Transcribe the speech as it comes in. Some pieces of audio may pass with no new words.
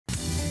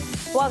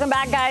Welcome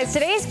back, guys.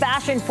 Today's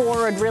Fashion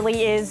Forward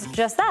really is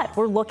just that.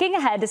 We're looking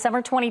ahead to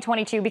summer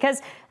 2022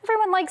 because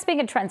everyone likes being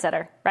a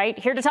trendsetter, right?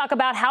 Here to talk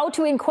about how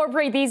to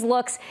incorporate these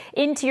looks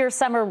into your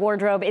summer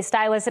wardrobe is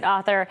stylist and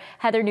author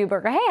Heather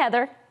Newberger. Hey,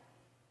 Heather.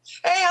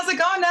 Hey, how's it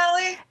going,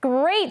 Natalie?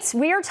 Great.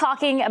 We are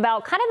talking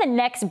about kind of the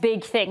next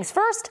big things.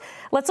 First,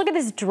 let's look at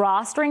this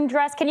drawstring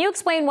dress. Can you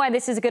explain why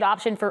this is a good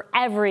option for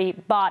every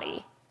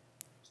body?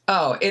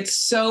 Oh, it's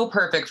so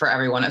perfect for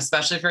everyone,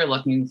 especially if you're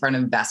looking for an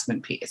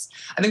investment piece.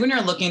 I think when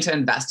you're looking to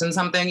invest in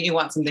something, you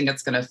want something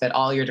that's going to fit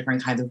all your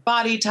different kinds of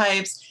body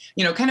types,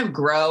 kind of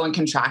grow and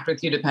contract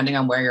with you depending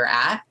on where you're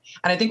at.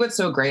 And I think what's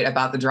so great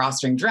about the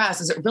drawstring dress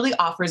is it really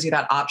offers you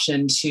that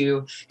option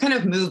to kind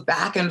of move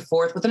back and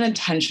forth with an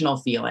intentional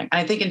feeling.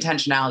 And I think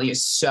intentionality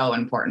is so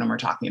important when we're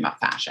talking about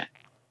fashion.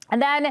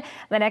 And then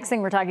the next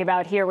thing we're talking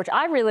about here, which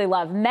I really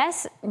love,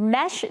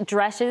 mesh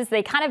dresses.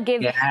 They kind of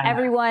give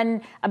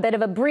everyone a bit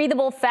of a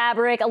breathable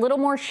fabric, a little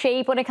more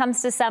shape when it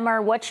comes to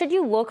summer. What should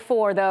you look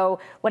for,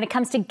 though, when it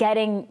comes to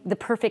getting the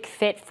perfect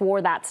fit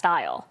for that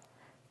style?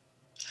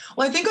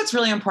 Well, I think what's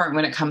really important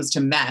when it comes to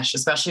mesh,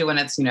 especially when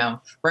it's,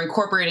 we're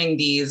incorporating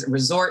these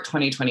resort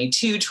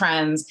 2022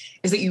 trends,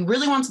 is that you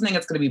really want something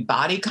that's going to be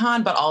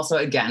bodycon, but also,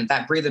 again,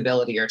 that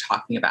breathability you're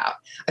talking about.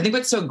 I think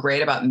what's so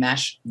great about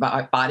mesh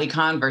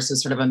bodycon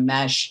versus sort of a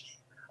mesh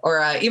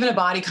or even a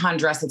bodycon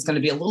dress that's going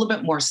to be a little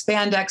bit more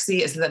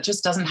spandexy is that it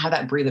just doesn't have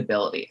that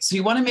breathability. So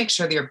you want to make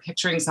sure that you're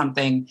picturing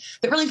something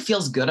that really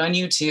feels good on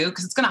you too,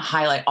 because it's going to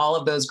highlight all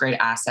of those great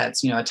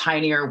assets, a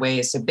tinier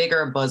waist, a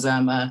bigger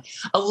bosom, a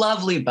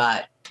lovely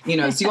butt. So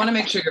you want to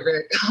make sure you're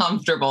very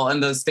comfortable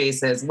in those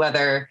spaces,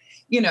 whether,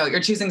 you're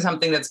choosing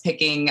something that's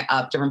picking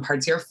up different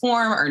parts of your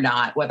form or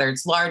not, whether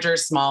it's larger,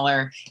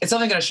 smaller, it's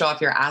only going to show off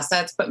your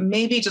assets, but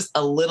maybe just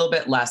a little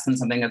bit less than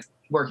something that's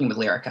working with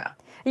Lyrica.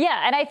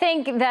 Yeah, and I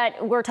think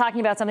that we're talking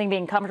about something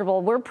being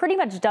comfortable. We're pretty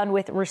much done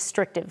with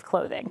restrictive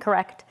clothing,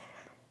 correct?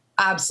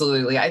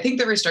 Absolutely. I think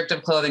the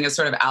restrictive clothing is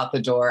sort of out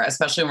the door,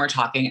 especially when we're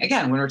talking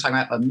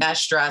about a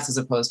mesh dress as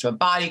opposed to a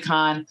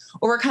bodycon,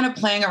 or we're kind of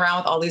playing around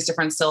with all these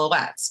different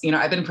silhouettes.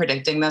 I've been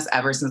predicting this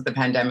ever since the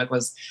pandemic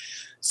was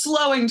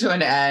slowing to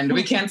an end.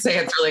 We can't say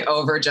it's really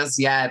over just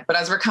yet, but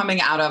as we're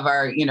coming out of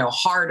our,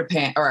 hard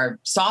pants or our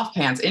soft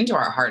pants into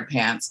our hard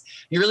pants,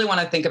 you really want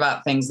to think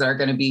about things that are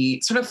going to be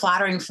sort of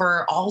flattering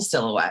for all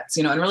silhouettes,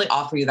 and really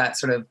offer you that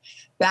sort of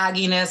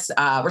bagginess.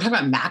 We're talking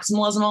about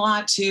maximalism a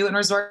lot too in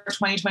Resort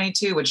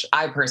 2022, which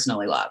I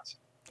personally love.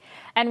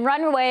 And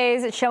Runway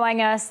is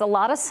showing us a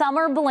lot of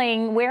summer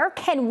bling. Where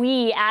can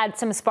we add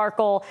some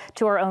sparkle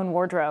to our own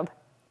wardrobe?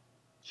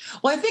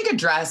 Well, I think a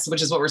dress,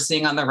 which is what we're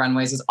seeing on the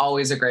runways, is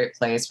always a great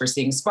place. We're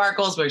seeing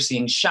sparkles, we're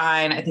seeing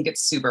shine. I think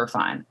it's super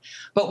fun.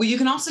 But what you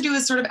can also do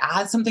is sort of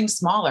add something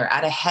smaller,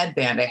 add a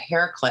headband, a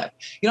hair clip.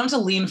 You don't have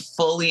to lean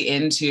fully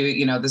into,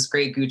 this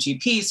great Gucci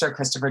piece or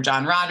Christopher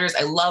John Rodgers.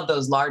 I love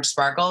those large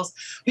sparkles.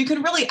 You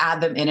can really add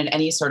them in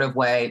any sort of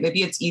way.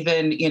 Maybe it's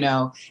even,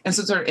 in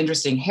some sort of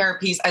interesting hair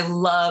piece. I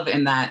love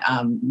in that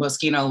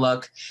Moschino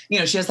look,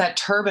 she has that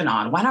turban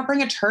on. Why not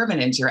bring a turban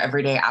into your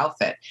everyday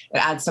outfit? It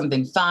adds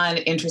something fun,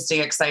 interesting,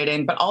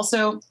 exciting, but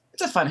also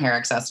it's a fun hair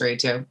accessory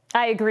too.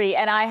 I agree.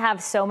 And I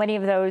have so many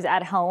of those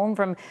at home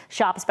from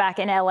shops back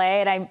in LA,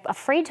 and I'm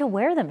afraid to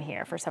wear them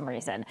here for some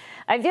reason.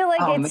 I feel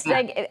like it's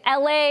like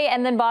LA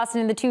and then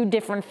Boston in the two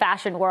different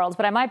fashion worlds,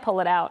 but I might pull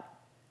it out.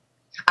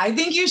 I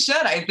think you should.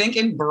 I think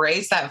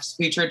embrace that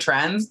future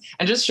trends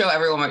and just show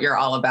everyone what you're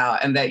all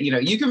about, and that,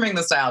 you can bring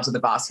the style to the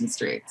Boston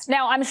streets.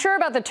 Now, I'm sure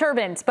about the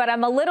turbans, but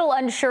I'm a little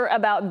unsure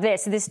about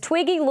this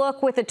Twiggy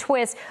look with a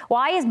twist.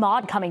 Why is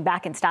mod coming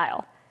back in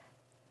style?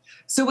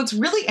 So what's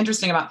really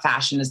interesting about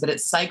fashion is that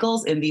it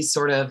cycles in these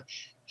sort of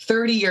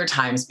 30-year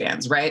time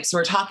spans, right? So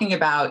we're talking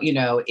about,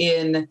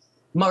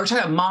 we're talking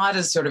about mod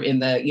is sort of in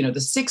the, the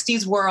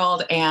 60s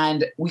world,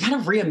 and we kind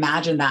of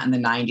reimagined that in the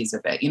 90s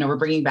a bit. We're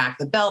bringing back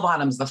the bell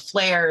bottoms, the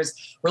flares.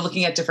 We're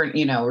looking at different,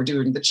 we're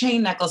doing the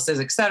chain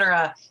necklaces, et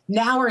cetera.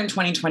 Now we're in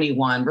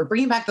 2021. We're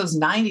bringing back those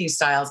 90s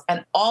styles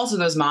and also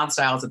those mod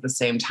styles at the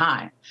same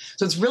time.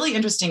 So it's really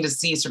interesting to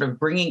see sort of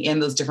bringing in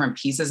those different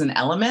pieces and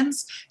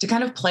elements to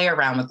kind of play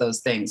around with those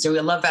things. So we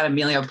love that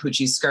Emilio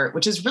Pucci skirt,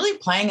 which is really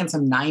playing in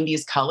some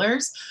 90s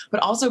colors,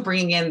 but also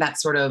bringing in that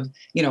sort of,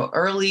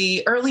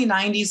 early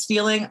 90s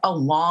feeling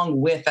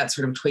along with that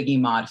sort of Twiggy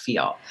mod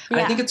feel. And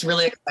I think it's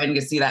really exciting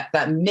to see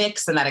that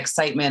mix and that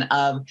excitement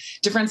of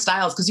different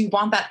styles, because you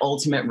want that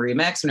ultimate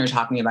remix when you're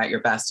talking about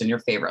your best and your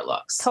favorite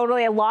looks.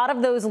 Totally. A lot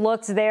of those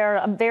looks there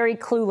are very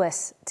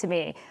clueless to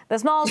me. The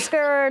small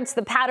skirts,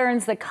 the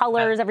patterns, the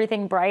colors,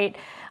 everything bright.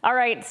 All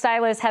right,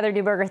 stylist Heather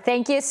Newberger,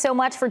 thank you so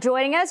much for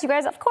joining us. You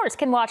guys, of course,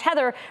 can watch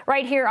Heather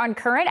right here on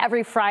Current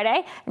every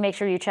Friday. And make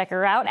sure you check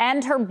her out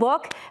and her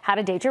book, How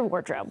to Date Your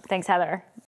Wardrobe. Thanks, Heather.